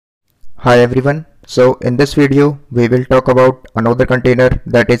Hi everyone. So in this video we will talk about another container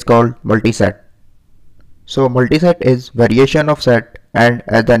that is called multiset. So multiset is variation of set, and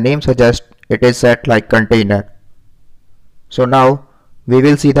as the name suggests, it is set like container. So now we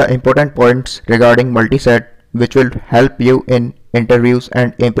will see the important points regarding multiset which will help you in interviews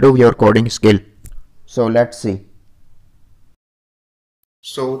and improve your coding skill. So let's see.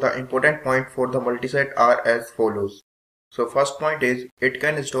 So the important point for the multiset are as follows. So first point is it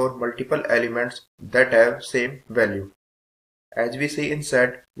can store multiple elements that have same value. As we see in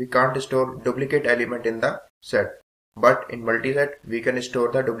set, we can't store duplicate element in the set, but in multiset we can store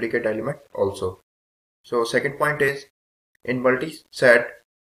the duplicate element also. So second point is in multiset,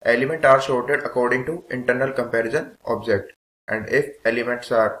 elements are sorted according to internal comparison object, and if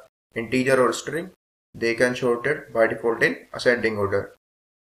elements are integer or string, they can sorted by default in ascending order.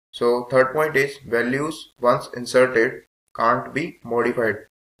 So third point is values once inserted can't be modified.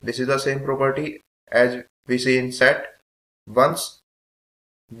 This is the same property as we see in set. Once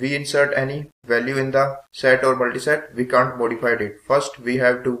we insert any value in the set or multiset, we can't modify it. First we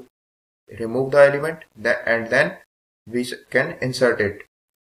have to remove the element and then we can insert it.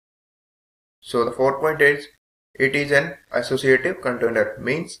 So the fourth point is it is an associative container,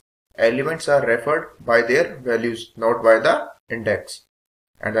 means elements are referred by their values, not by the index.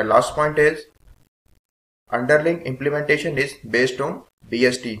 And the last point is underlying implementation is based on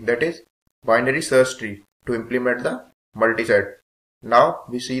BST, that is binary search tree, to implement the multiset. Now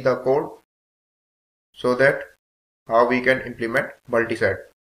we see the code so that how we can implement multiset.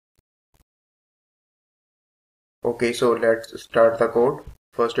 Okay, so let's start the code.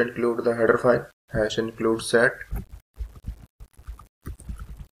 First include the header file, hash include set.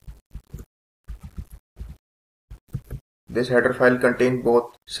 This header file contains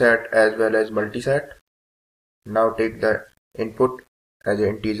both set as well as multiset. Now take the input as an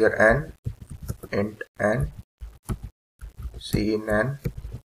integer n, int n, cin n.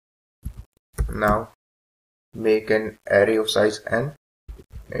 Now make an array of size n,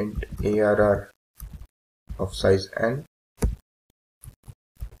 int arr of size n.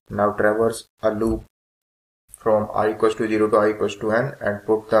 Now traverse a loop from I equals to 0 to I equals to n and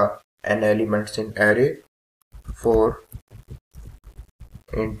put the n elements in array. For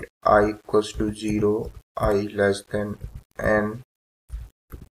int I equals to 0, I less than n,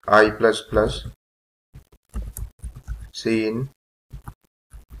 I plus plus, cin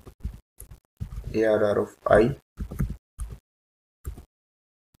arr of I.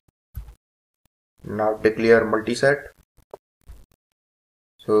 Now declare multiset.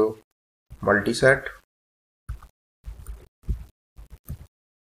 So multiset,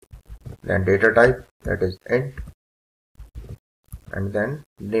 then data type, that is int, and then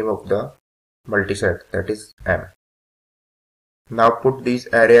name of the multiset, that is m. Now put these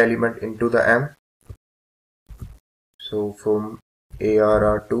array element into the m. So from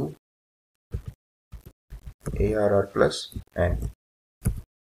arr to arr plus n.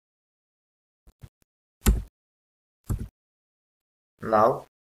 Now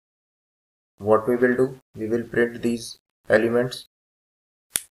what we will do, we will print these elements.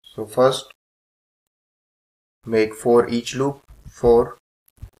 So first make for each loop, for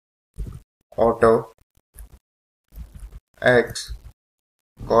auto x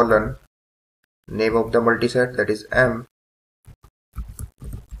colon name of the multiset, that is m,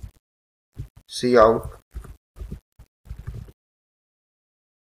 cout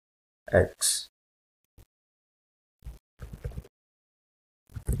x,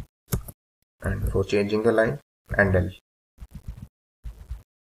 and for changing the line, and l.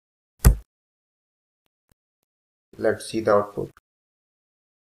 Let's see the output.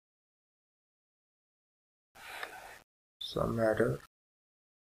 Some error.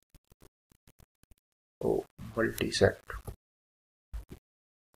 Oh, multiset.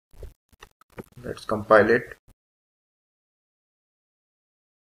 Let's compile it.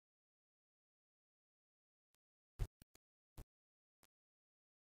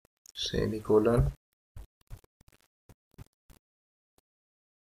 Semicolon.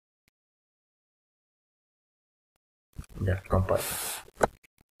 Yeah, compile.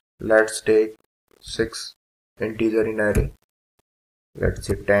 Let's take 6 integer in array. Let's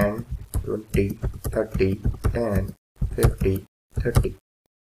say 10, 20, 30, 10, 50, 30.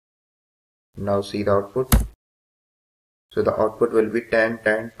 Now see the output. So the output will be 10,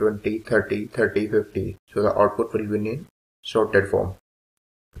 10, 20, 30, 30, 50. So the output will be in sorted form.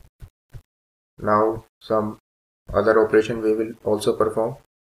 Now some other operation we will also perform.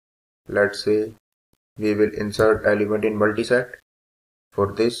 Let's say we will insert element in multiset.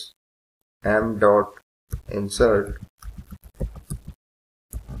 For this, m dot insert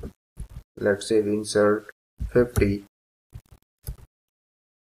let's say we insert 50.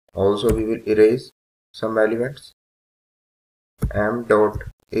 Also we will erase some elements. M dot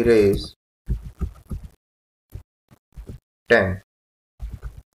erase 10.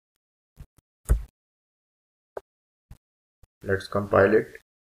 Let's compile it.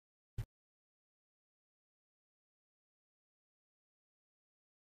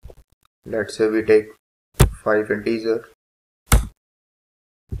 Let's say we take 5 integers,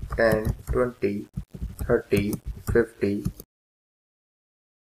 10, 20, 30, 50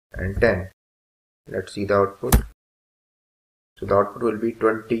 and 10. Let's see the output. So the output will be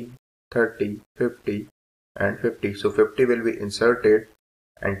 20, 30, 50 and 50. So 50 will be inserted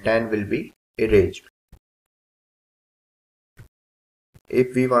and 10 will be erased.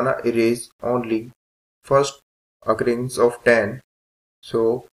 If we wanna erase only first occurrence of 10,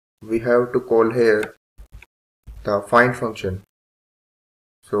 so we have to call here the find function.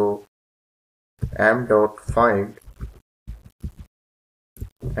 So m dot find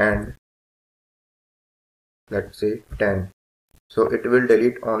and let's say 10. So it will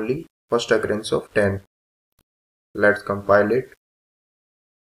delete only first occurrence of 10. Let's compile it.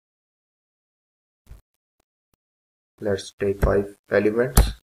 Let's take 5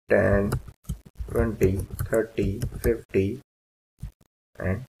 elements, 10, 20, 30, 50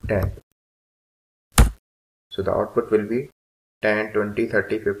 and 10. So the output will be 10, 20,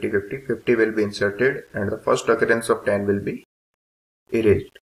 30, 50, 50. 50 will be inserted and the first occurrence of 10 will be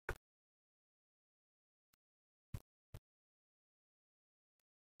erased.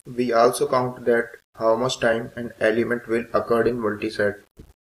 We also count that how much time an element will occur in multiset.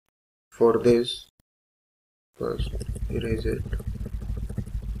 For this, first erase it.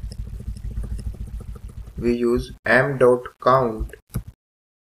 We use m.count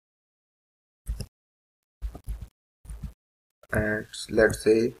and let's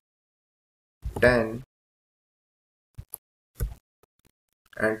say 10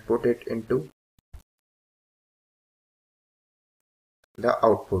 and put it into the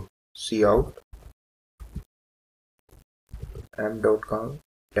output. Cout m.count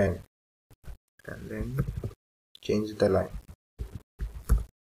 10 and then change the line.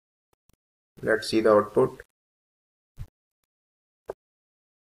 Let's see the output.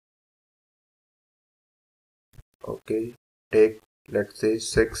 Okay, take let's say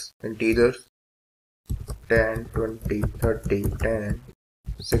 6 integers, 10, 20, 30, 10,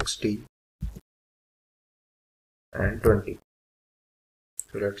 60 and 20.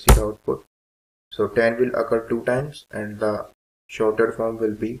 So let's see the output. So 10 will occur 2 times and the shorter form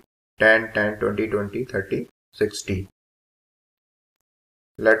will be 10, 10, 20, 20, 30, 60.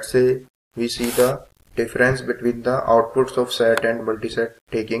 Let's say we see the difference between the outputs of set and multiset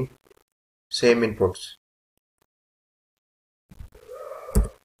taking same inputs.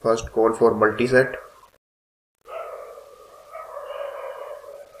 First call for multiset.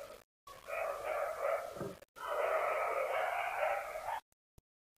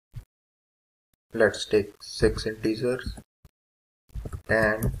 Let's take 6 integers,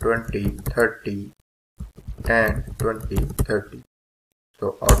 10, 20, 30, 10, 20, 30.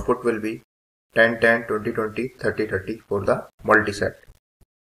 So output will be 10, 10, 20, 20, 30, 30 for the multiset.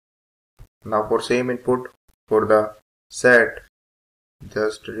 Now for same input for the set,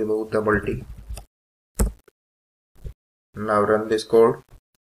 just remove the multi. Now run this code.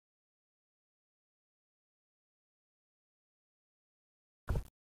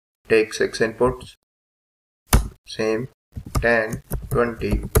 Take 6 inputs, same 10,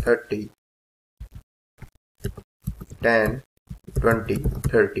 20, 30, 10, 20,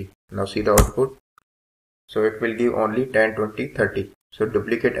 30. Now see the output. So it will give only 10, 20, 30. So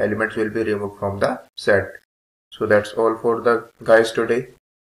duplicate elements will be removed from the set. So that's all for the guys today.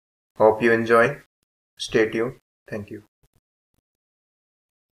 Hope you enjoy. Stay tuned. Thank you.